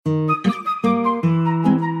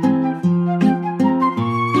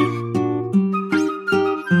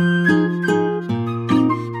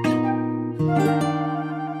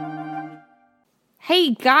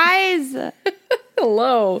guys.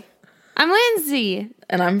 Hello. I'm Lindsay.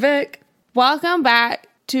 And I'm Vic. Welcome back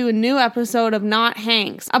to a new episode of Not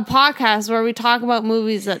Hanks, a podcast where we talk about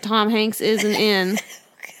movies that Tom Hanks isn't in.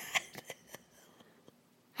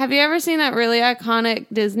 Have you ever seen that really iconic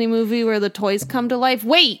Disney movie where the toys come to life?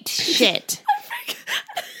 Wait, shit.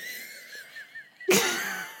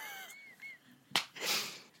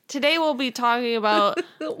 Today we'll be talking about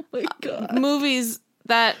Oh my God. movies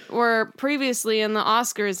that were previously in the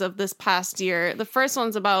Oscars of this past year. The first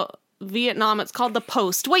one's about Vietnam. It's called The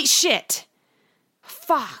Post. Wait, shit.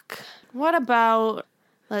 Fuck. What about,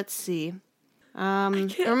 let's see.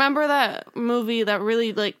 Remember that movie, that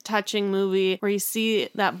really touching movie where you see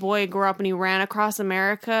that boy grow up and he ran across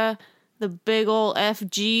America? The big ol'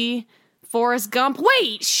 FG, Forrest Gump.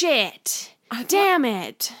 Wait, shit. Damn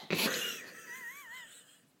it.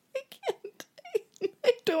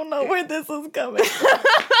 I don't know where this is coming from.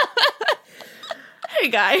 Hey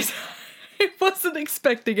guys, I wasn't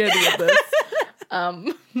expecting any of this.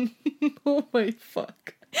 Oh my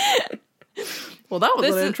fuck. Well, that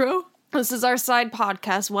was an intro This is our side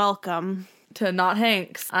podcast. Welcome. to Not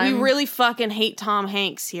Hanks. We really fucking hate Tom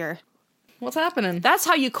Hanks here. What's happening? That's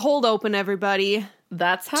how you cold open, everybody.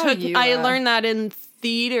 That's how I learned that in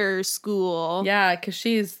theater school. Yeah, because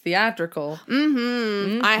she's theatrical.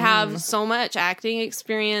 I have so much acting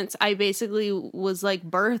experience. I basically was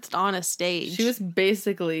birthed on a stage. She was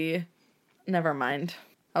basically... Never mind.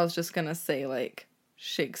 I was just gonna say,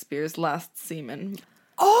 Shakespeare's Last Seaman.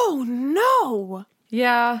 Oh, no!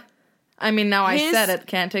 Yeah. I mean, now I said it.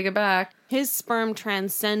 Can't take it back. His sperm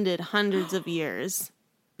transcended hundreds of years.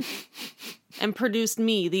 And produced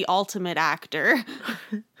me, the ultimate actor.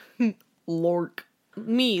 Lork.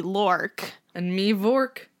 Me, Lork. And me,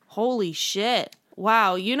 Vork. Holy shit.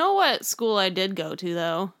 Wow, you know what school I did go to,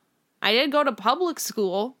 though? I did go to public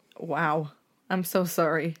school. Wow. I'm so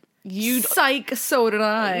sorry. Psych, so did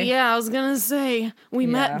I. Yeah, I was gonna say, we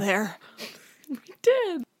met there. We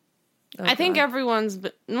did. Oh, I think God. everyone's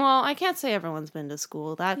been, well, I can't say everyone's been to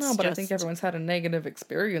school. No, but I think everyone's had a negative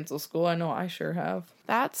experience with school. I know I sure have.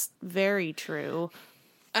 That's very true.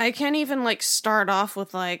 I can't even, start off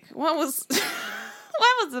with, what was...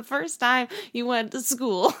 When was the first time you went to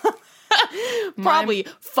school? Probably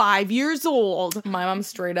 5 years old. My mom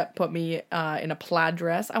straight up put me in a plaid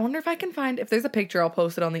dress. I wonder if I can find... If there's a picture, I'll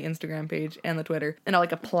post it on the Instagram page and the Twitter. And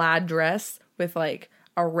a plaid dress with,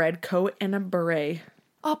 a red coat and a beret.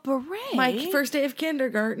 A beret? My first day of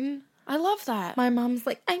kindergarten. I love that. My mom's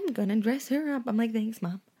like, I'm gonna dress her up. I'm like, thanks,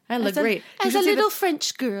 Mom. I look great. As a little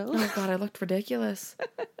French girl. Oh, God, I looked ridiculous.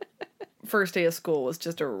 First day of school was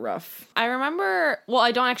just a rough... I remember, well,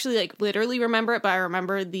 I don't actually literally remember it, but I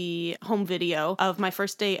remember the home video of my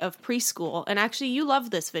first day of preschool. And actually, you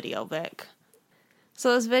love this video, Vic.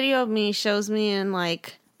 So this video of me shows me in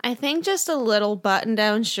I think just a little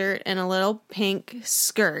button-down shirt and a little pink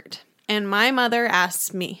skirt. And my mother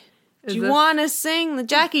asks me, do you want to sing the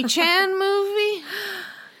Jackie Chan movie?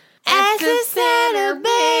 As the center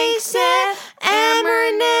base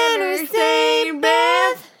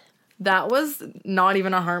Beth. That was not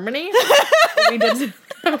even a harmony. We did.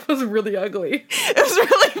 That was really ugly. It was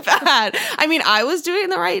really bad. I mean, I was doing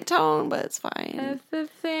the right tone, but it's fine. As the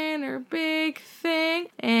center big thing,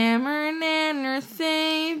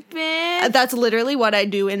 Beth. That's literally what I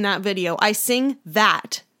do in that video. I sing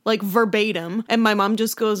that. Verbatim. And my mom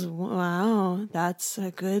just goes, wow, that's a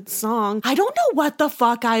good song. I don't know what the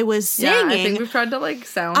fuck I was singing. Yeah, I think we've tried to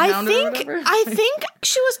sound it or whatever. I think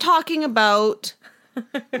she was talking about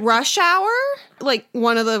Rush Hour?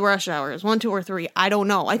 One of the Rush Hours. 1, 2, or 3. I don't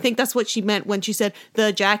know. I think that's what she meant when she said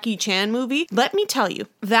the Jackie Chan movie. Let me tell you,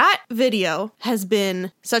 that video has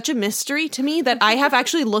been such a mystery to me that I have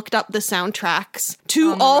actually looked up the soundtracks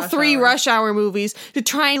to all 3 Rush Hour movies to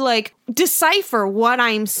try and decipher what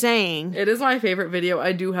I'm saying. It is my favorite video.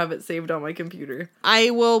 I do have it saved on my computer.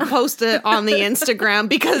 I will post it on the Instagram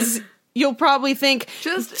because you'll probably think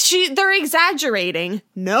they're exaggerating.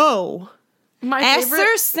 No. My favorite...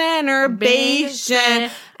 Esser Center Beige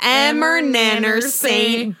Emmer Nanner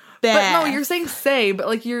Saint Beth. But no, you're saying say,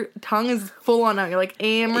 but your tongue is full on out. You're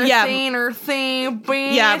Emmer Saint Saint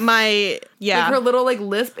Beth. Yeah, her little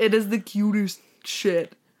lisp, it is the cutest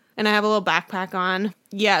shit. And I have a little backpack on.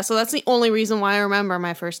 Yeah, so that's the only reason why I remember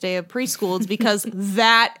my first day of preschool. It's because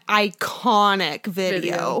that iconic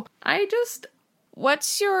video.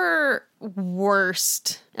 What's your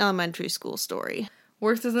worst elementary school story?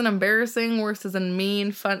 Worst as in embarrassing, worst as in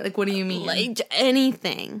mean, fun. What do you mean?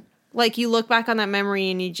 Anything. You look back on that memory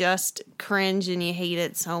and you just cringe and you hate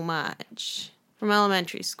it so much. from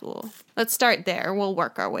elementary school? Let's start there. We'll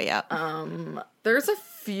work our way up. There's a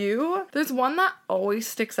few. There's one that always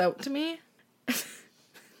sticks out to me.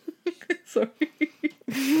 Sorry.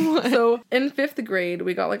 So in 5th grade,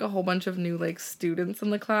 we got like a whole bunch of new like students in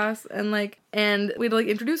the class, and we'd like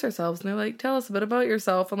introduce ourselves, and they're like, tell us a bit about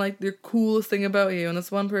yourself and like the coolest thing about you. And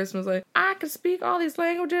this one person was like, I can speak all these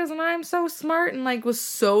languages and I'm so smart, and like was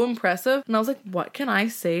so impressive. And I was like, what can I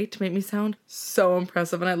say to make me sound so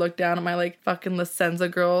impressive? And I looked down at my like fucking Licenza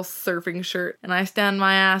girl surfing shirt, and I stand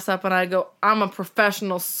my ass up and I go, I'm a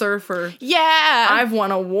professional surfer. Yeah! I've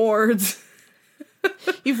won awards.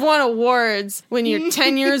 You've won awards when you're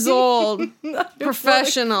 10 years old.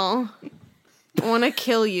 Professional. I want to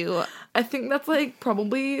kill you. I think that's like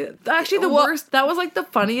probably actually the worst. That was like the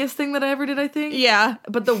funniest thing that I ever did, I think. Yeah.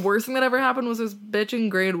 But the worst thing that ever happened was this bitch in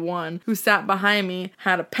grade 1 who sat behind me,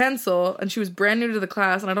 had a pencil, and she was brand new to the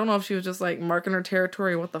class, and I don't know if she was just like marking her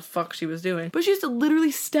territory or what the fuck she was doing. But she used to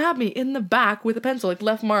literally stab me in the back with a pencil, like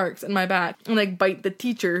left marks in my back, and like bite the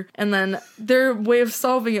teacher. And then their way of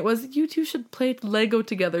solving it was, you two should play Lego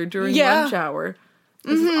together during lunch hour.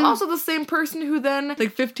 This is also the same person who then,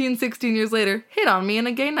 like 15, 16 years later, hit on me in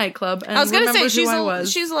a gay nightclub and I was gonna say, she's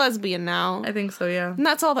a lesbian now. I think so, yeah. And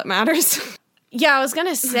that's all that matters. Yeah, I was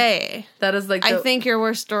gonna say. That is like I think your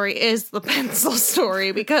worst story is the pencil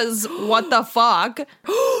story, because what the fuck?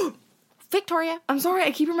 Victoria. I'm sorry, I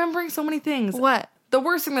keep remembering so many things. What? The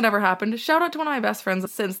worst thing that ever happened, shout out to one of my best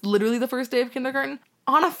friends since literally the first day of kindergarten,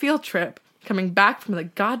 on a field trip. Coming back from the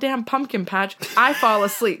goddamn pumpkin patch, I fall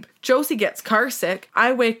asleep. Josie gets car sick.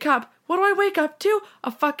 I wake up. What do I wake up to? A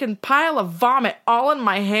fucking pile of vomit all in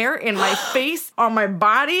my hair, in my face, on my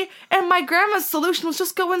body. And my grandma's solution was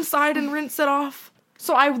just go inside and rinse it off.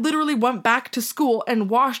 So I literally went back to school and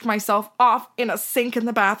washed myself off in a sink in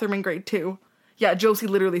the bathroom in grade 2. Yeah, Josie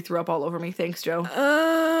literally threw up all over me. Thanks, Joe.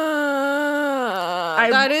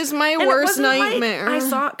 That is my worst nightmare. I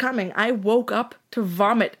saw it coming. I woke up to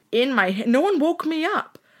vomit in my head. No one woke me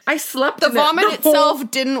up. I slept The in vomit itself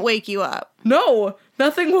didn't wake you up. No,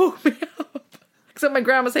 nothing woke me up. Except my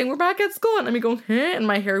grandma saying, we're back at school. And me going, huh? And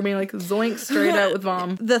my hair being like zoink straight out with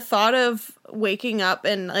vom. The thought of waking up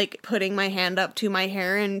and like putting my hand up to my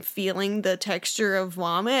hair and feeling the texture of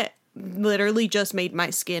vomit literally just made my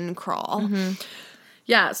skin crawl. Mm-hmm.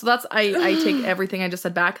 Yeah, so that's, I take everything I just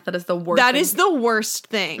said back. That is the worst That is the worst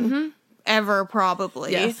thing ever,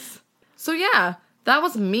 probably. Yes. So yeah, that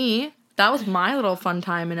was me. That was my little fun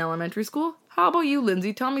time in elementary school. How about you,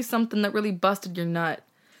 Lindsay? Tell me something that really busted your nut.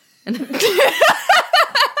 And I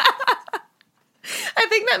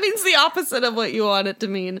think that means the opposite of what you want it to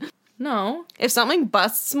mean. No. If something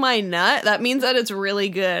busts my nut, that means that it's really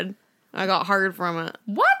good. I got hard from it.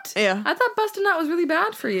 What? Yeah. I thought busted nut was really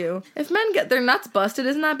bad for you. If men get their nuts busted,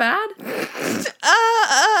 isn't that bad?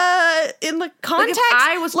 In the context, like if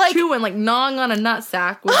I was chewing, like gnawing on a nut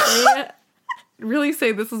sack, would they really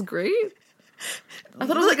say this is great? I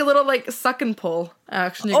thought it was like a little like suck and pull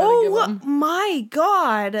action. You gotta give them. My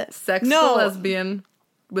god! Sex with a lesbian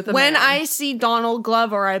with a When man. I see Donald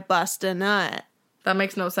Glover, I bust a nut. That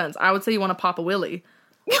makes no sense. I would say you want to pop a willy.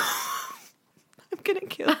 I'm gonna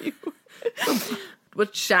kill you.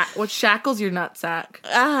 What shackles your nut sack?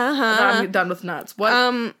 I'm done with nuts.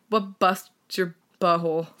 What busts your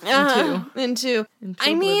butthole into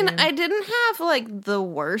I mean, I didn't have like the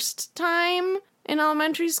worst time in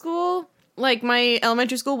elementary school. Like my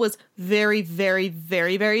elementary school was very, very,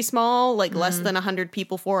 very, very small. Like less than 100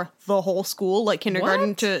 people for the whole school. Like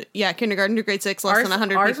kindergarten to grade 6, less than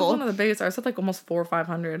 100 ours people. Was one of the biggest. Ours had like almost 400 or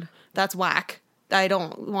 500. That's whack. I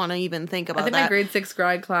don't want to even think about that. I think my grade 6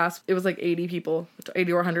 grad class, it was like 80 people.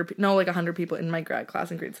 80 or 100. No, like 100 people in my grad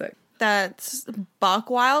class in grade 6. That's buck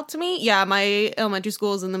wild to me. Yeah, my elementary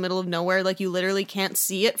school is in the middle of nowhere. Like, you literally can't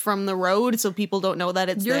see it from the road, so people don't know that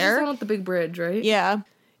it's Yours there. Yours is the one with the big bridge, right? Yeah.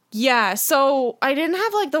 Yeah, so I didn't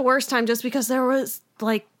have, like, the worst time just because there was,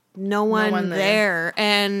 like, no one there.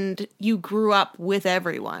 And you grew up with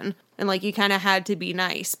everyone. And, like, you kind of had to be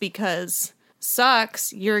nice because...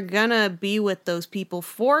 sucks, you're gonna be with those people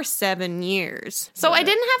for 7 years. So I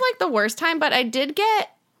didn't have like the worst time, but I did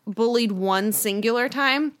get bullied one singular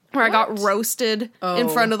time where I got roasted in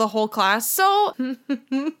front of the whole class. So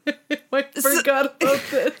I forgot about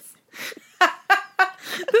this.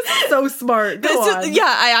 This is so smart. Go on.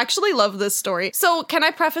 I actually love this story. So can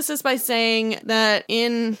I preface this by saying that I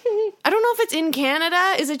don't know if it's in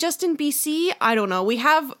Canada. Is it just in BC? I don't know. We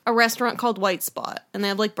have a restaurant called White Spot, and they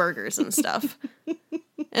have like burgers and stuff.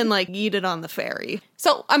 and like eat it on the ferry.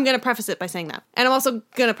 So I'm going to preface it by saying that. And I'm also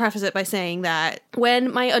going to preface it by saying that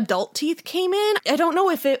when my adult teeth came in, I don't know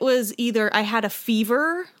if it was either I had a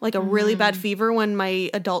fever, like a really bad fever when my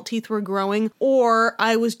adult teeth were growing, or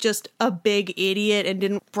I was just a big idiot and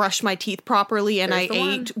didn't brush my teeth properly and I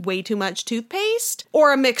ate way too much toothpaste,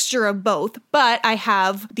 or a mixture of both. But I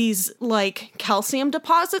have these like calcium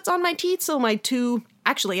deposits on my teeth, so my two...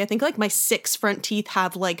 Actually, I think like my 6 front teeth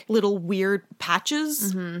have like little weird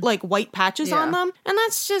patches, like white patches on them. And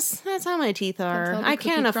that's how my teeth are. I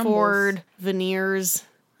can't afford veneers.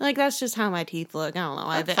 Like that's just how my teeth look. I don't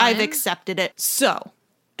know. I've accepted it. So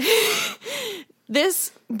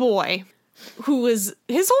this boy his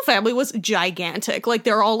whole family was gigantic. Like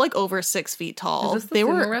they're all like over 6 feet tall. Is this the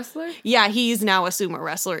sumo wrestler? Yeah, he's now a sumo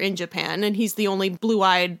wrestler in Japan, and he's the only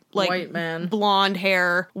blue-eyed, like white man, blonde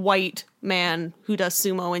hair, white man who does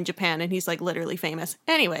sumo in Japan, and he's like literally famous.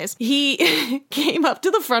 Anyways, he came up to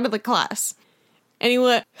the front of the class. And he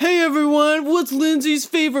went, "Hey everyone, what's Lindsay's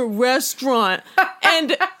favorite restaurant?"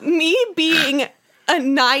 And me being a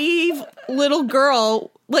naive little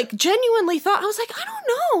girl, like genuinely thought, I was like, I don't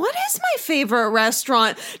know, what is my favorite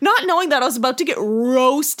restaurant? Not knowing that I was about to get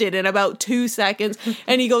roasted in about 2 seconds.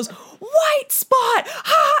 And he goes, "White Spot!"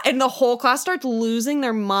 Ha! And the whole class starts losing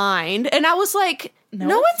their mind. And I was like,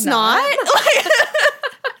 no it's not.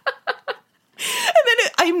 And then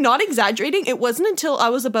I'm not exaggerating. It wasn't until I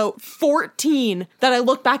was about 14 that I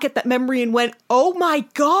looked back at that memory and went, oh my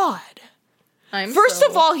God. First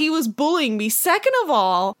of all, he was bullying me. Second of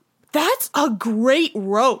all, that's a great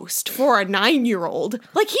roast for a 9-year-old.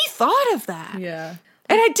 Like, he thought of that. Yeah.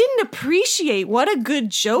 And I didn't appreciate what a good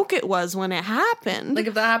joke it was when it happened. Like,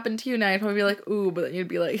 if that happened to you now, you'd probably be like, ooh, but then you'd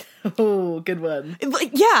be like, oh, good one.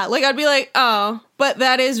 Like, yeah, like, I'd be like, oh, but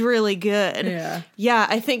that is really good. Yeah. Yeah,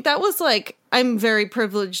 I think that was, like, I'm very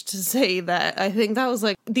privileged to say that. I think that was,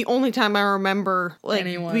 like, the only time I remember, like,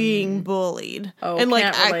 being bullied. Oh, and,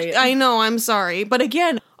 like, can't relate. I know, I'm sorry. But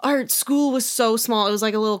again, our school was so small. It was,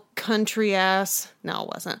 like, a little country-ass. No, it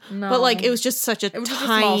wasn't. No. But, like, it was just such a tiny... Just a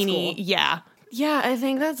small school. Yeah. Yeah, I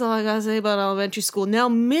think that's all I gotta say about elementary school. Now,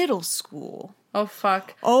 middle school. Oh,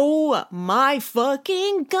 fuck. Oh, my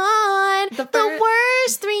fucking God. The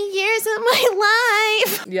worst 3 years of my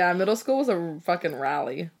life. Yeah, middle school was a fucking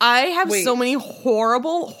rally. I have so many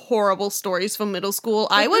horrible, horrible stories from middle school.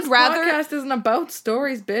 But I would rather... This podcast isn't about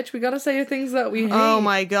stories, bitch. We gotta say things that we hate. Oh,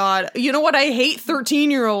 my God. You know what? I hate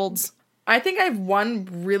 13-year-olds. I think I have one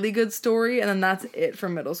really good story, and then that's it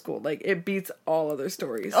from middle school. Like, it beats all other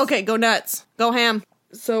stories. Okay, go nuts. Go ham.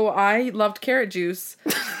 So, I loved carrot juice.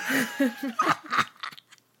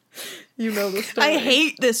 You know the story. I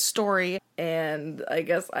hate this story. And I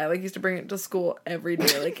guess I, like, used to bring it to school every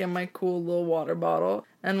day, like, in my cool little water bottle.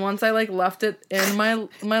 And once I, like, left it in my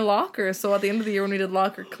locker. So, at the end of the year when we did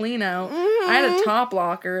locker clean out, I had a top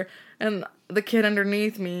locker, and... the kid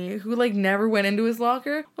underneath me, who, like, never went into his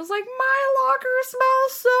locker, was like, my locker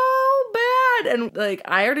smells so bad. And, like,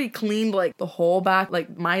 I already cleaned, like, the whole back.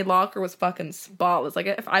 Like, my locker was fucking spotless.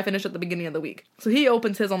 Like, I finished at the beginning of the week. So he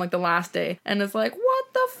opens his on, like, the last day and is like, what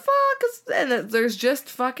the fuck? And there's just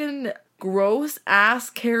fucking... gross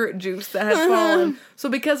ass carrot juice that had fallen. So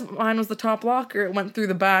because mine was the top locker, it went through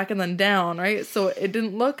the back and then down, right? So it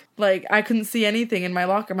didn't look like I couldn't see anything in my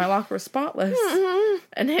locker. My locker was spotless.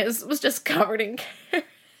 And his was just covered in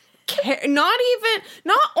not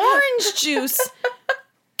orange juice.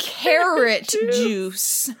 Carrot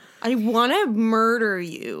juice. I want to murder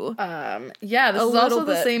you. Yeah, this is also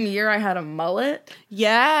the same year I had a mullet.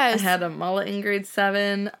 Yes. I had a mullet in grade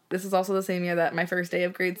 7. This is also the same year that my first day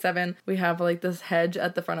of grade 7, we have, like, this hedge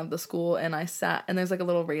at the front of the school, and I sat, and there's, like, a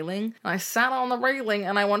little railing, and I sat on the railing,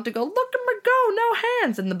 and I went to go, look at me go, no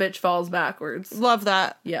hands, and the bitch falls backwards. Love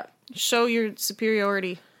that. Yeah. Show your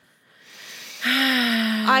superiority.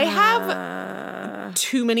 I have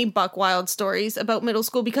too many buck wild stories about middle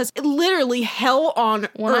school because literally hell on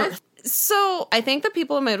earth. So I think the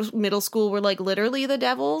people in middle school were like literally the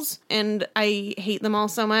devils, and I hate them all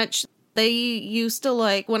so much. They used to,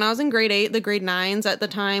 like, when I was in grade 8, the grade 9s at the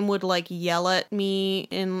time would, like, yell at me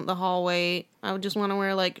in the hallway. I would just want to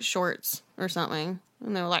wear, like, shorts or something.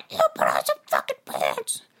 And they were like, put on some fucking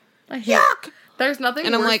pants. Yuck! There's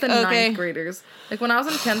nothing worse than 9th graders. Like, when I was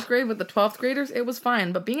in 10th grade with the 12th graders, it was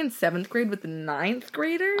fine. But being in 7th grade with the 9th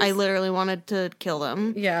graders? I literally wanted to kill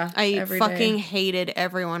them. Yeah, I fucking hated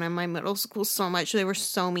everyone in my middle school so much. They were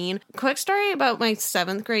so mean. Quick story about my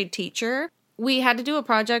 7th grade teacher. we had to do a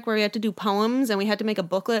project where we had to do poems and we had to make a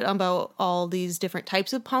booklet about all these different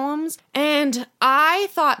types of poems. And I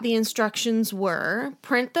thought the instructions were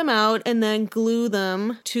print them out and then glue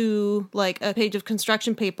them to like a page of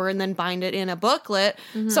construction paper and then bind it in a booklet.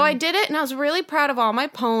 So I did it and I was really proud of all my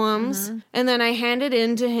poems. And then I handed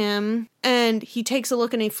in to him and he takes a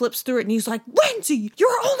look and he flips through it and he's like, Lindsay,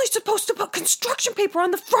 you're only supposed to put construction paper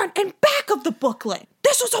on the front and back of the booklet.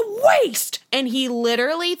 This was a waste. And he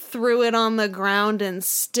literally threw it on the ground and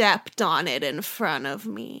stepped on it in front of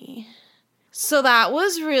me. So that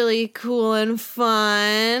was really cool and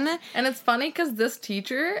fun. And it's funny because this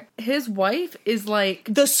teacher, his wife is like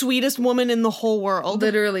The sweetest woman in the whole world.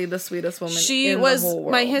 literally the sweetest woman She in was the whole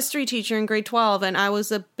world. my history teacher in grade 12, and I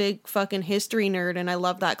was a big fucking history nerd, and I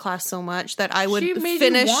loved that class so much that I would She made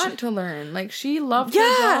finish. you want to learn. Like, she loved Yeah.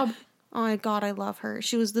 her job. Oh my god, I love her.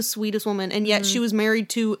 She was the sweetest woman, and yet she was married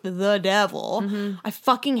to the devil. I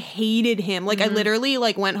fucking hated him. Like, I literally,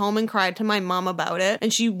 like, went home and cried to my mom about it,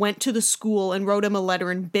 and she went to the school and wrote him a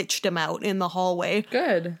letter and bitched him out in the hallway.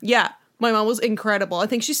 Good. Yeah. My mom was incredible. I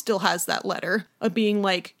think she still has that letter of being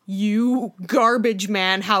like, you garbage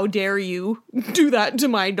man, how dare you do that to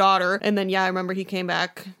my daughter? And then, yeah, I remember he came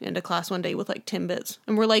back into class one day with like Timbits.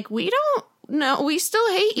 And we're like, we don't know. We still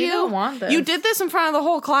hate you. We don't want this. You did this in front of the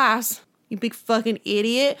whole class. You big fucking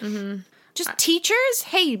idiot. Just teachers,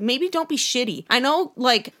 hey, maybe don't be shitty. I know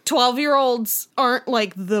like 12-year-olds aren't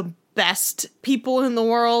like the best people in the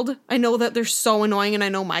world. I know that they're so annoying and I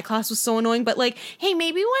know my class was so annoying, but like, hey,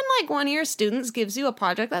 maybe when like one of your students gives you a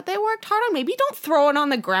project that they worked hard on, maybe don't throw it on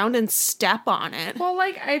the ground and step on it. Well,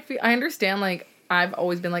 like, I understand, like, I've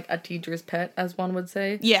always been, like, a teacher's pet, as one would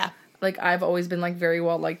say. Yeah. Like, I've always been, like, very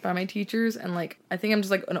well liked by my teachers, and, like, I think I'm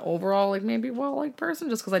just, like, an overall, like, maybe well-liked person,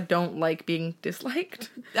 just because I don't like being disliked.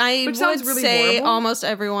 I Which would sounds really say horrible. almost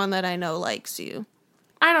everyone that I know likes you.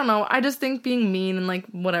 I don't know. I just think being mean and, like,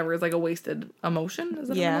 whatever is, like, a wasted emotion. Is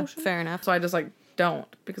it an Yeah, emotion? fair enough. So I just, like, don't,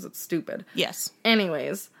 because it's stupid. Yes.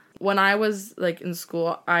 Anyways, when I was, like, in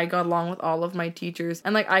school, I got along with all of my teachers,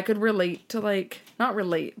 and, like, I could relate to, like, not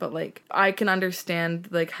relate, but, like, I can understand,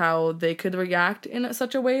 like, how they could react in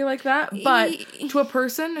such a way like that, but to a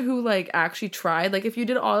person who, like, actually tried, like, if you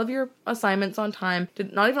did all of your assignments on time,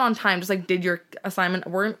 not even on time, just, like, did your assignment,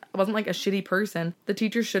 wasn't, like, a shitty person, the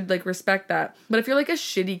teacher should, like, respect that. But if you're, like, a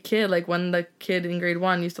shitty kid, like, when the kid in grade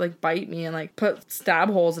 1 used to, like, bite me and, like, put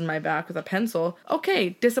stab holes in my back with a pencil, okay,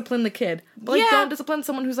 discipline the kid. But, like, Yeah. don't discipline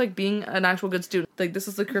someone who's, like, being an actual good student. Like, this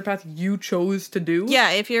is the career path you chose to do. Yeah,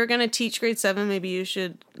 if you're gonna teach grade 7, maybe you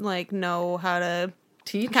should like know how to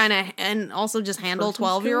Teach. kind of and also just handle Person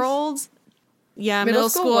 12-year-olds. Yeah, Middle middle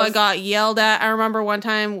school school I was- got yelled at. I remember one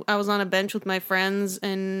time I was on a bench with my friends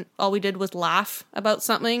and all we did was laugh about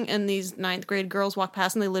something and these 9th grade girls walked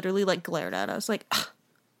past and they literally like glared at us like "Ugh,"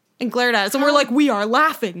 and glared at us and we're like, we are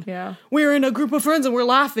laughing. Yeah. We're in a group of friends and we're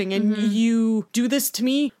laughing and you do this to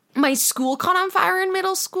me. My school caught on fire in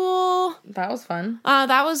middle school. That was fun.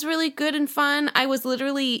 That was really good and fun. I was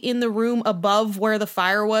literally in the room above where the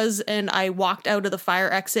fire was, and I walked out of the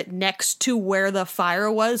fire exit next to where the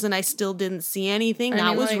fire was, and I still didn't see anything. That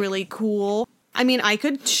mean, was like- really cool. I mean, I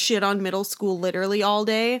could shit on middle school literally all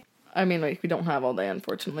day. I mean, like, we don't have all day,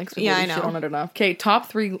 unfortunately, because we Yeah, really I know. shit on it enough. Okay, top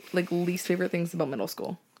 3, like, least favorite things about middle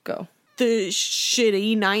school. Go. The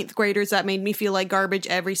shitty 9th graders that made me feel like garbage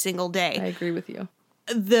every single day. I agree with you.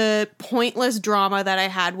 The pointless drama that I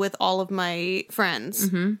had with all of my friends,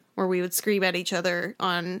 where we would scream at each other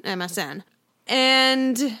on MSN.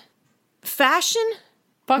 And fashion.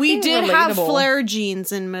 Fucking We did have relatable. flare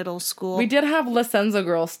jeans in middle school. We did have La Senza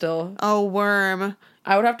girl still. Oh, worm.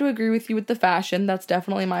 I would have to agree with you with the fashion. That's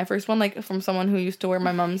definitely my first one, like, from someone who used to wear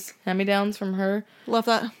my mom's hand-me-downs from her Love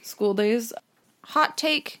that. school days. Hot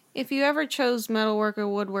take. If you ever chose metalwork or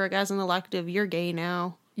woodwork as an elective, you're gay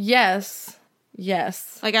now. Yes.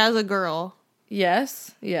 Yes. Like, as a girl.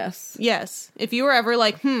 Yes. Yes. Yes. If you were ever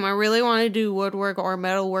like, I really want to do woodwork or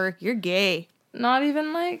metalwork, you're gay. Not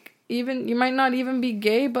even, like, you might not even be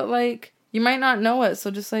gay, but, like, you might not know it, so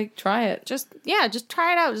just, like, try it. Just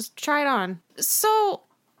try it out. Just try it on. So,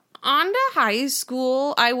 on to high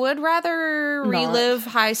school. I would rather relive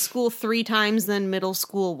high school 3 times than middle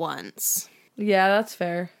school once. Yeah, that's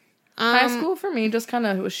fair. High school for me just kind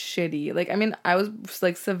of was shitty. Like, I mean, I was,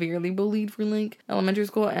 like, severely bullied for, like, elementary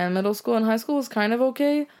school and middle school, and high school was kind of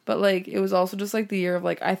okay, but, like, it was also just, like, the year of,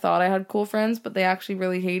 like, I thought I had cool friends, but they actually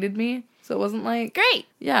really hated me, so it wasn't, like... Great.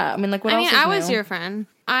 Yeah, I mean, like, what else is I was new? your friend.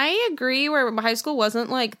 I agree where high school wasn't,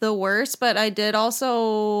 like, the worst, but I did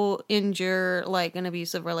also endure, like, an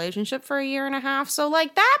abusive relationship for a year and a half, so,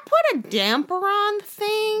 like, that put a damper on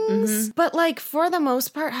things. But, like, for the most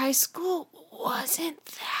part, high school wasn't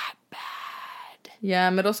that bad. Yeah,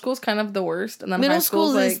 middle school's kind of the worst. And then Middle high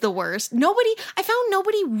school's school is like, the worst. I found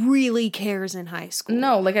nobody really cares in high school.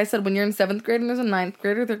 no, like I said, when you're in 7th grade and there's a 9th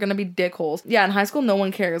grader, they're going to be dickholes. Yeah, in high school, no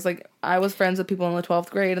one cares. Like, I was friends with people in the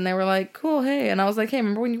 12th grade, and they were like, cool, hey. And I was like, hey,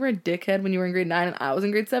 remember when you were a dickhead when you were in grade 9 and I was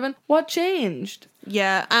in grade 7? What changed?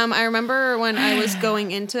 Yeah, I remember when I was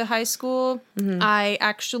going into high school, I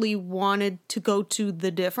actually wanted to go to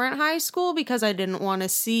the different high school because I didn't want to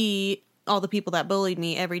see all the people that bullied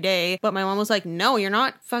me every day. But my mom was like, no, you're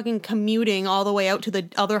not fucking commuting all the way out to the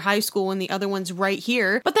other high school and the other one's right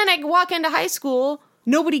here. But then I walk into high school,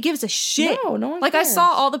 nobody gives a shit. No one Like, cares. I saw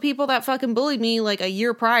all the people that fucking bullied me like a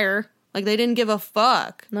year prior. Like, they didn't give a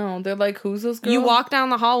fuck. No, they're like, who's this girl? You walk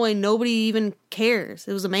down the hallway, nobody even cares.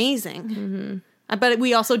 It was amazing. Mm-hmm. I bet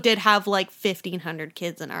we also did have like 1,500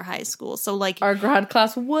 kids in our high school. So like Our grad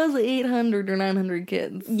class was 800 or 900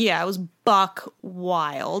 kids. yeah, it was buck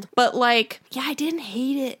wild. But like, yeah, I didn't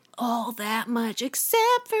hate it all that much,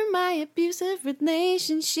 except for my abusive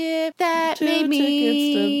relationship that 2 made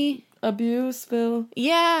me tickets to Abuseville.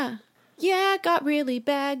 yeah, got really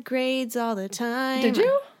bad grades all the time. Did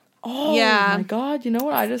you? Oh Yeah. my god, you know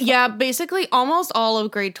what? I just Yeah, basically almost all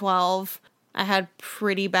of grade 12. I had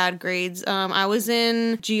pretty bad grades. I was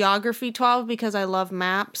in geography 12 because I love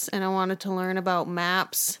maps and I wanted to learn about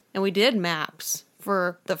maps. And we did maps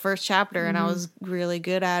for the first chapter and I was really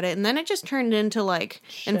good at it. And then it just turned into like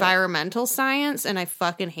environmental science and I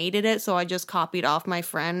fucking hated it. So I just copied off my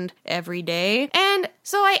friend every day. And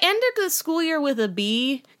so I ended the school year with a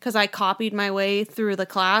B because I copied my way through the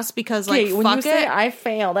class because like, when fuck you say it. I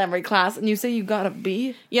failed every class and you say you got a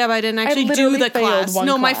B? Yeah, but I didn't actually do literally the failed class. one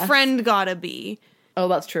No, my class. friend got a B. Oh,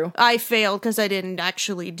 that's true. I failed because I didn't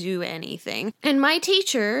actually do anything. And my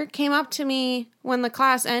teacher came up to me when the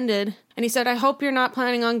class ended and he said, I hope you're not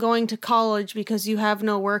planning on going to college because you have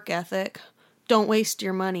no work ethic. Don't waste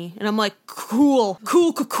your money. And I'm like, cool.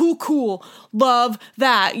 Love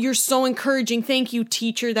that. You're so encouraging. Thank you,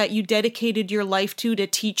 teacher, that you dedicated your life to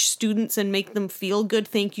teach students and make them feel good.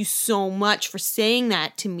 Thank you so much for saying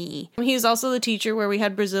that to me. He's also the teacher where we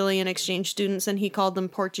had Brazilian exchange students and he called them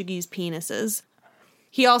Portuguese penises.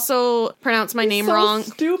 He also pronounced my name so wrong.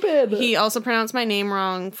 Stupid. He also pronounced my name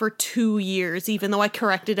wrong for 2 years, even though I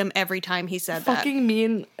corrected him every time he said that. Fucking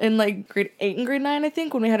me in like grade 8 and grade 9, I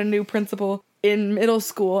think, when we had a new principal in middle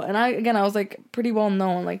school. And I was like pretty well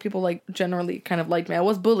known. Like people like generally kind of liked me. I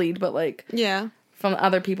was bullied, but like Yeah. from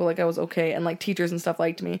other people, like I was okay. And like teachers and stuff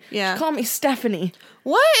liked me. Yeah. She called me Stephanie.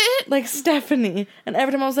 What? Like Stephanie. And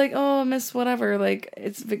every time I was like, oh, Miss whatever, like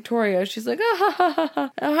it's Victoria. She's like, oh,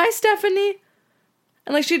 hi, Stephanie.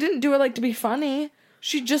 And, like, she didn't do it, like, to be funny.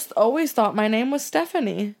 She just always thought my name was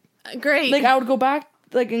Stephanie. Great. Like, I would go back,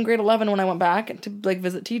 like, in grade 11 when I went back to, like,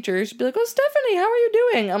 visit teachers. She'd be like, oh, Stephanie, how are you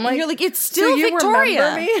doing? I'm like, You're like, it's so still you Victoria.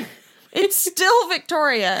 remember me? It's still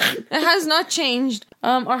Victoria. It has not changed.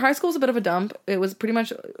 Our high school's a bit of a dump. It was pretty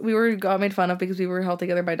much, got made fun of because we were held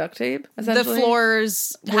together by duct tape, The essentially.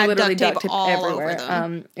 floors Were had literally duct tape all everywhere. over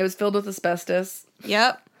them. It was filled with asbestos.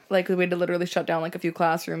 Yep. Like, we had to literally shut down, like, a few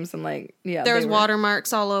classrooms and, like, yeah. There was they were-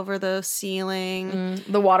 watermarks all over the ceiling.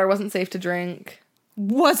 The water wasn't safe to drink.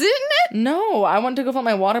 Wasn't it? No, I went to go fill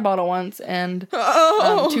my water bottle once, and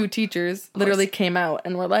Oh. 2 teachers literally came out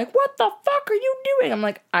and were like, what the fuck are you doing? I'm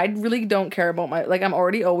like, I really don't care about I'm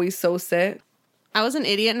already always so sick. I was an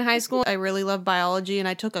idiot in high school. I really loved biology, and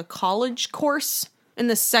I took a college course in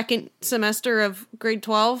the second semester of grade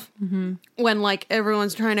 12 when, like,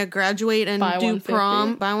 everyone's trying to graduate and Buy do 150.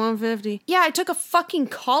 prom. Buy 150. Yeah, I took a fucking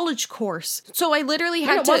college course. So I literally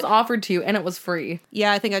had And it to... was offered to you, and it was free.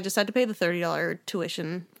 Yeah, I think I just had to pay the $30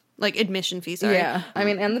 tuition, like, admission fee, sorry. Yeah. I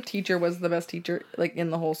mean, and the teacher was the best teacher, like,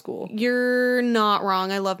 in the whole school. You're not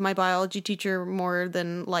wrong. I love my biology teacher more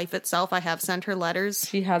than life itself. I have sent her letters.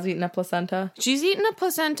 She has eaten a placenta. She's eaten a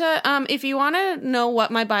placenta. If you want to know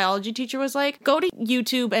what my biology teacher was like, go to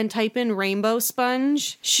YouTube and type in rainbow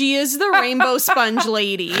sponge. She is the rainbow sponge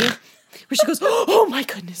lady. Where she goes, oh my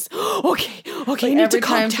goodness. Okay, I need Every to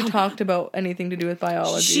calm time down. she talked about anything to do with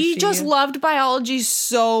biology. She just loved biology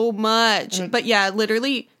so much. But yeah,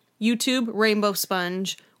 literally, YouTube, rainbow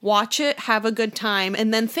sponge. Watch it, have a good time,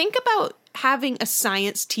 and then think about having a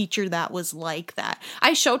science teacher that was like that.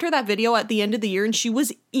 I showed her that video at the end of the year and she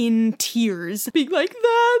was in tears, being like,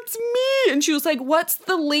 that's me. And she was like, what's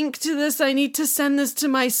the link to this? I need to send this to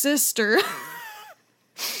my sister.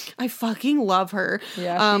 I fucking love her.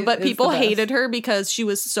 Yeah, she but is people the best. hated her because she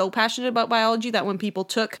was so passionate about biology that when people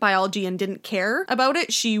took biology and didn't care about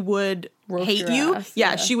it, she would Roast hate your you. ass,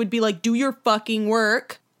 Yeah, yeah. she would be like, do your fucking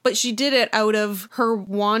work. But she did it out of her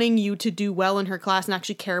wanting you to do well in her class and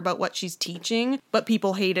actually care about what she's teaching. But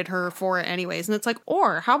people hated her for it anyways. And it's like,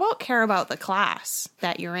 or how about care about the class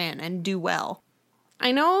that you're in and do well?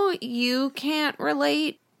 I know you can't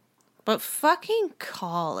relate, but fucking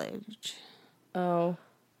college. Oh.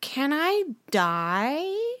 Can I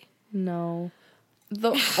die? No.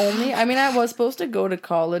 I was supposed to go to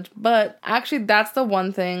college, but actually that's the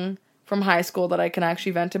one thing from high school that I can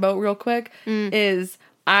actually vent about real quick is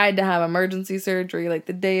I had to have emergency surgery like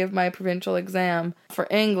the day of my provincial exam for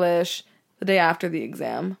English, the day after the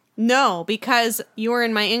exam. No, because you were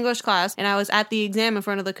in my English class and I was at the exam in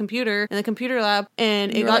front of the computer in the computer lab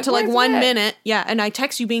and it got to like 1 minute. Yeah, and I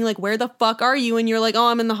text you being like, where the fuck are you? And you're like, oh,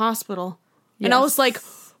 I'm in the hospital. Yes. And I was like,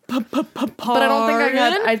 but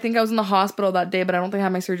I think I was in the hospital that day, but I don't think I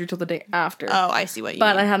had my surgery till the day after. Oh, I see what you mean.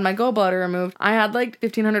 But I had my gallbladder removed. I had like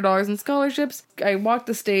 $1,500 in scholarships. I walked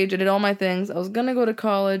the stage. I did all my things. I was going to go to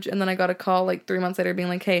college. And then I got a call like 3 months later being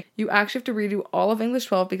like, hey, you actually have to redo all of English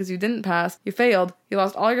 12 because you didn't pass. You failed. You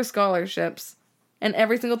lost all your scholarships. And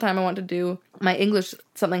every single time I went to do my English,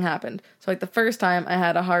 something happened. So like the first time I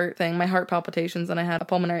had a heart thing, my heart palpitations, and I had a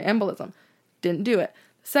pulmonary embolism. Didn't do it.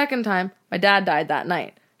 The second time, my dad died that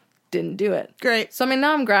night. Didn't do it. Great. So, I mean,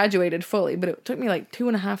 now I'm graduated fully, but it took me like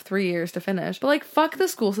 2.5, 3 years to finish. But, like, fuck the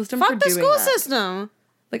school system for doing that. Fuck the school system.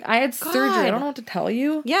 Like, I had surgery. I don't know what to tell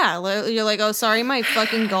you. Yeah, you're like, oh, sorry, my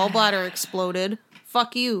fucking gallbladder exploded.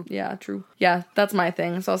 Fuck you. Yeah, true. Yeah, that's my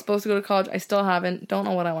thing. So I was supposed to go to college. I still haven't. Don't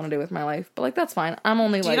know what I want to do with my life. But, like, that's fine. I'm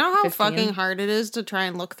only, do like, you know how 15. fucking hard it is to try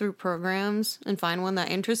and look through programs and find one that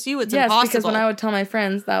interests you? It's impossible. Yes, because when I would tell my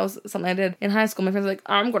friends, that was something I did in high school. My friends were like,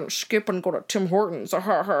 I'm going to skip and go to Tim Hortons.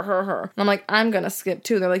 And I'm like, I'm going to skip,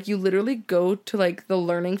 too. They're like, you literally go to, like, the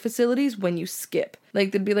learning facilities when you skip.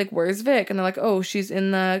 Like, they'd be like, where's Vic? And they're like, oh, she's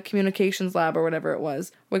in the communications lab or whatever it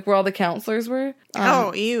was. Like, where all the counselors were.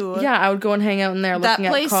 Oh, ew. Yeah, I would go and hang out in there looking at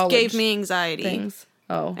college. That place gave me anxiety. Things.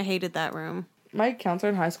 Oh. I hated that room. My counselor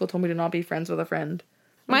in high school told me to not be friends with a friend.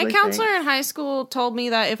 My counselor in high school told me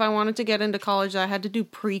that if I wanted to get into college, I had to do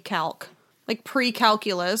pre-calc. Like,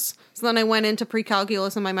 pre-calculus. So then I went into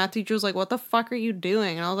pre-calculus and my math teacher was like, what the fuck are you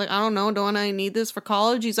doing? And I was like, I don't know. Don't I need this for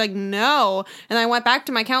college? He's like, no. And I went back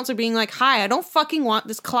to my counselor being like, hi, I don't fucking want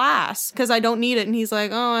this class because I don't need it. And he's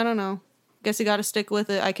like, oh, I don't know. Guess you gotta stick with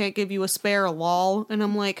it. I can't give you a spare, lol. And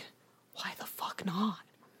I'm like, why the fuck not?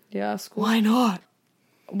 Yeah, school. Why not?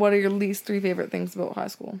 What are your least 3 favorite things about high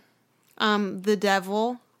school? The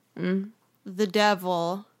devil. The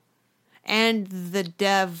devil. And the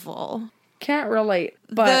devil. Can't relate,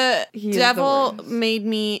 but the devil made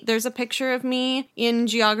me. There's a picture of me in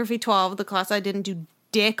Geography 12, the class I didn't do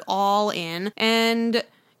dick all in, and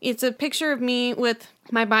it's a picture of me with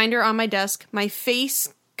my binder on my desk, my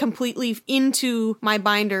face completely into my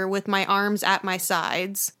binder with my arms at my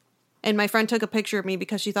sides, and my friend took a picture of me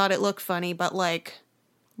because she thought it looked funny, but like,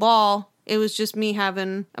 lol, it was just me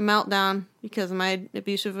having a meltdown because of my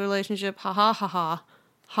abusive relationship. Ha ha ha ha.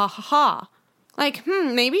 Ha ha ha. Like,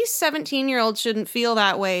 maybe 17-year-olds shouldn't feel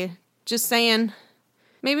that way. Just saying.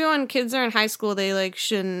 Maybe when kids are in high school, they, like,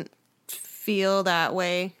 shouldn't feel that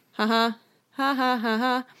way. Ha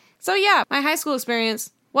ha. So, yeah, my high school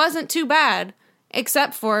experience wasn't too bad.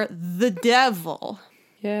 Except for the devil.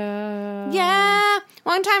 Yeah.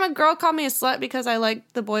 One time a girl called me a slut because I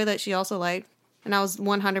liked the boy that she also liked. And I was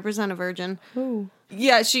 100% a virgin. Ooh.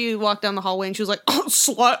 Yeah, she walked down the hallway and she was like, oh,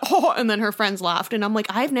 slut. Oh, and then her friends laughed. And I'm like,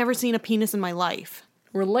 I've never seen a penis in my life.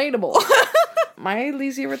 Relatable. My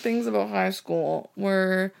least favorite things about high school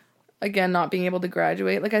were, again, not being able to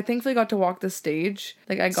graduate. Like, I thankfully got to walk the stage.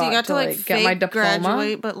 Like, I got to like get my diploma.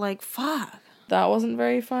 Graduate, but like, fuck. That wasn't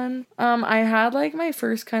very fun. I had, like, my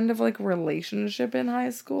first kind of, like, relationship in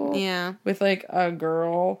high school. Yeah. With, like, a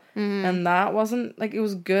girl. Mm-hmm. And that wasn't, like, it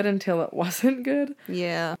was good until it wasn't good.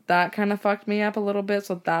 Yeah. That kind of fucked me up a little bit,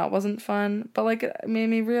 so that wasn't fun. But, like, it made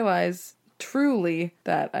me realize, truly,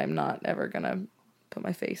 that I'm not ever gonna put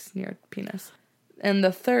my face near a penis. And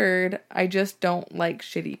the third, I just don't like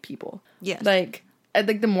shitty people. Yes. Like,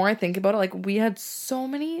 the more I think about it, like, we had so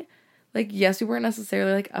many... Like, yes, we weren't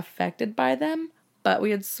necessarily, like, affected by them, but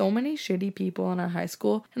we had so many shitty people in our high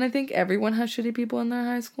school. And I think everyone has shitty people in their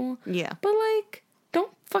high school. Yeah. But, like,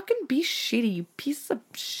 don't fucking be shitty, you piece of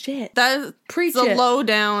shit. That's Preach the it.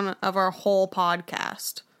 lowdown of our whole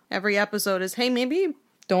podcast. Every episode is, hey, maybe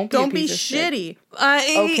don't be shitty.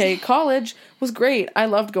 Okay, college was great. I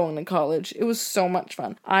loved going to college. It was so much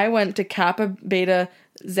fun. I went to Kappa Beta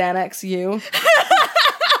Xanax U.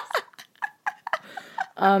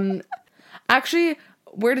 Actually,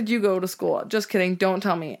 where did you go to school? Just kidding. Don't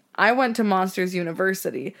tell me. I went to Monsters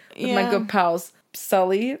University with my good pals,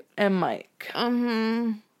 Sully and Mike.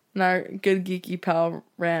 And our good geeky pal,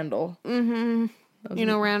 Randall. You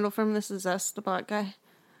know Randall from This Is Us, the bot guy?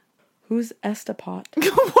 Who's Estapot?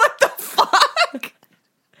 What the fuck?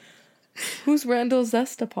 Who's Randall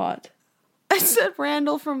Zestapot? I said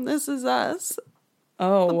Randall from This Is Us,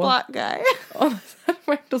 Oh. the bot guy. Oh,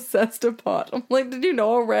 Randall Zestapot. I'm like, did you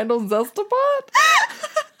know a Randall Zestapot?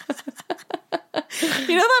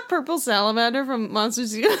 You know that purple salamander from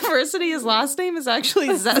Monsters University? His last name is actually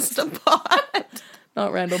Zestapot.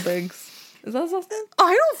 Not Randall Biggs. Is that his last name?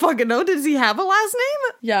 I don't fucking know. Does he have a last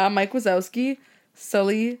name? Yeah, Mike Wazowski.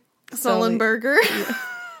 Sully. Sullenberger.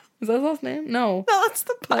 Is that his last name? No. No, that's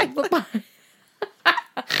the pilot.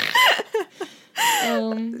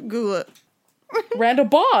 Google it. Randall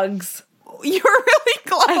Boggs. You're really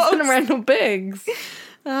close. I said Randall Biggs.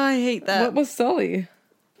 Oh, I hate that. What was Sully?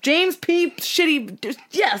 James P. Shitty.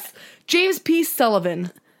 Yes. James P.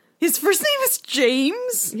 Sullivan. His first name is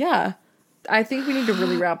James? Yeah. I think we need to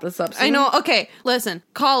really wrap this up soon. I know. Okay, listen.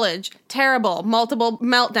 College, terrible. Multiple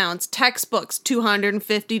meltdowns. Textbooks,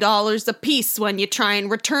 $250 a piece. When you try and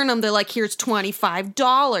return them, they're like, here's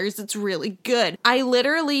 $25. It's really good. I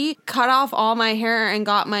literally cut off all my hair and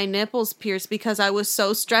got my nipples pierced because I was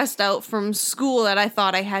so stressed out from school that I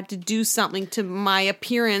thought I had to do something to my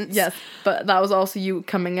appearance. Yes, but that was also you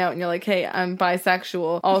coming out and you're like, hey, I'm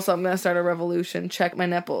bisexual. Also, I'm going to start a revolution. Check my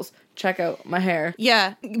nipples. Check out my hair.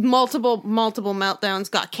 Yeah, multiple meltdowns.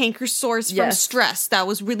 Got canker sores from stress. That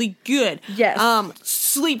was really good. Yes.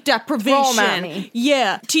 Sleep Throw 'em at deprivation. me.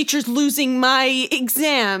 Yeah. Teachers losing my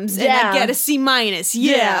exams and I get a C-.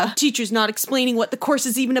 Yeah. Teachers not explaining what the course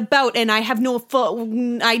is even about and I have no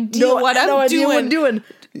idea what I'm doing.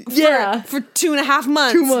 Yeah. For 2.5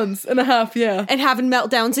 months. 2 months and a half, yeah. And having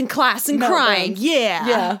meltdowns in class and crying.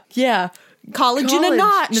 Yeah. Yeah. College in a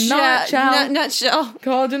nutshell. Nutshell.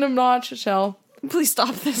 College in a nutshell. Please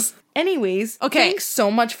stop this. Anyways, Okay. Thanks so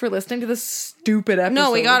much for listening to this stupid episode.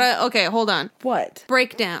 No, we gotta. Okay, hold on. What?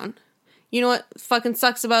 Breakdown. You know what fucking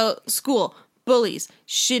sucks about school? Bullies,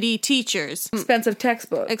 shitty teachers, Expensive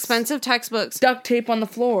textbooks. Duct tape on the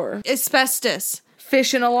floor. asbestos.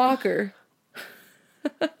 Fish in a locker.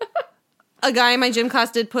 A guy in my gym class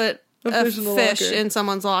did put a fish in the fish locker. in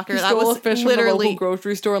someone's locker. He That stole was a fish from the local literally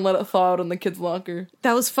grocery store and let it thaw out in the kid's locker.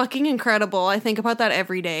 that was fucking incredible. I think about that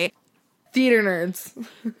every day. Theater nerds.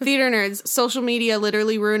 Theater nerds, social media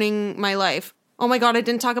literally ruining my life. Oh my god, I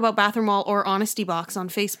didn't talk about Bathroom Wall or Honesty Box on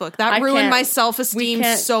Facebook. That ruined my self-esteem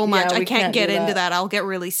so much. I can't get into that. I'll get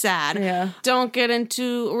really sad. Yeah. Don't get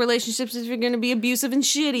into relationships if you're going to be abusive and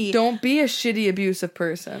shitty. Don't be a shitty abusive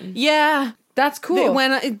person. Yeah. That's cool.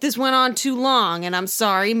 This went on too long, and I'm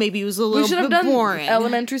sorry. Maybe it was a little bit done boring.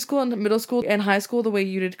 Elementary school and middle school and high school the way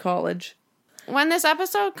you did college. When this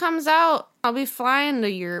episode comes out, I'll be flying to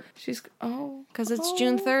Europe. Because it's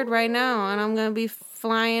June 3rd right now, and I'm going to be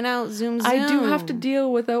flying out zoom. I do have to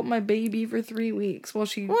deal without my baby for 3 weeks while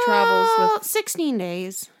she travels with... 16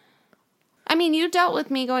 days. I mean, you dealt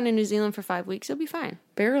with me going to New Zealand for 5 weeks. You'll be fine.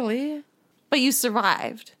 Barely. But you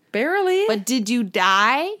survived. Barely. But did you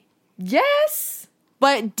die? Yes.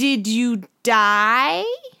 But did you die?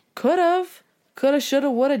 Could've. Coulda, shoulda,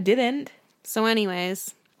 woulda, didn't. So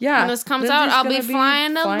anyways... Yeah. When this comes out, I'll be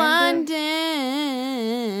flying to London.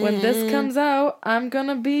 When this comes out, I'm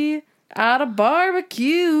gonna be at a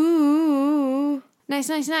barbecue. Nice.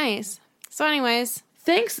 So anyways.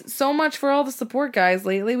 Thanks so much for all the support, guys,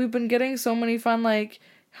 lately. We've been getting so many fun,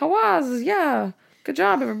 hawaz. Yeah. Good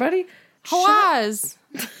job, everybody. Hawaz.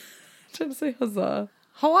 Trying to say huzzah.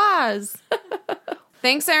 Hawaz.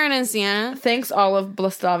 Thanks, Aaron and Sienna. Thanks, Olive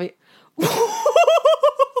Blastavi.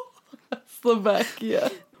 Slovakia.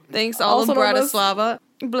 Thanks, Olive Bratislava.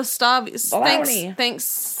 Blastavi. Thanks,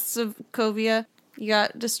 Sokovia. You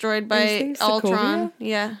got destroyed by Ultron.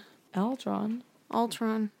 Yeah. Ultron.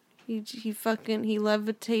 He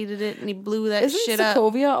levitated it and he blew that shit up. Isn't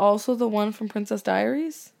Sokovia also the one from Princess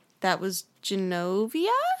Diaries? That was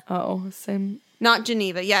Genovia? Oh, same. Not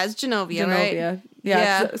Geneva. Yeah, it's Genovia, right?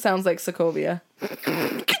 Yeah. It sounds like Sokovia. Could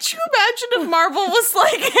you imagine if Marvel was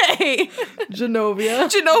like, hey,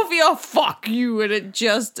 Genovia, fuck you, and it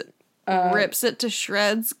just rips it to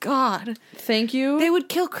shreds? God. Thank you. They would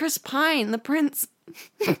kill Chris Pine, the prince.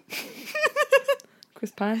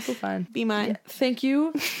 Chris Pine, so fine. Be mine. Yeah. Thank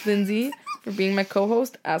you, Lindsay, for being my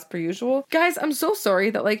co-host as per usual. Guys, I'm so sorry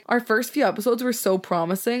that like our first few episodes were so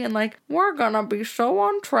promising and like we're gonna be so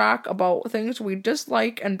on track about things we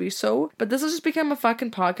dislike and be so, but this has just become a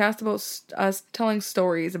fucking podcast about us telling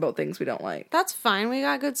stories about things we don't like. That's fine. We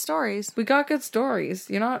got good stories. We got good stories.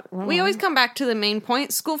 You're not wrong. We always come back to the main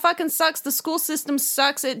point. School fucking sucks. The school system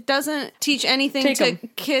sucks. It doesn't teach anything Take to 'em.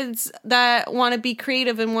 kids that want to be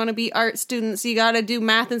creative and want to be art students. You got to do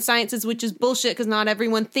math and sciences, which is bullshit because not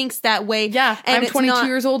everyone thinks that way. Yeah, and I'm it's 22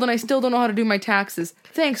 years old and I still don't know how to do my taxes.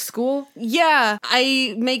 Thanks, school. Yeah,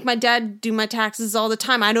 I make my dad do my taxes all the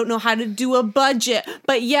time. I don't know how to do a budget,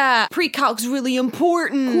 but yeah, pre-calc's really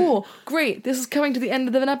important. Cool. Great. This is coming to the end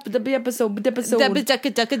of the episode.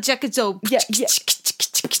 Yeah.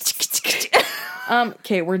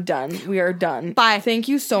 Okay, we're done. We are done. Bye. Thank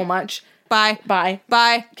you so much. Bye. Bye.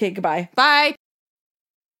 Bye. Okay, goodbye. Bye.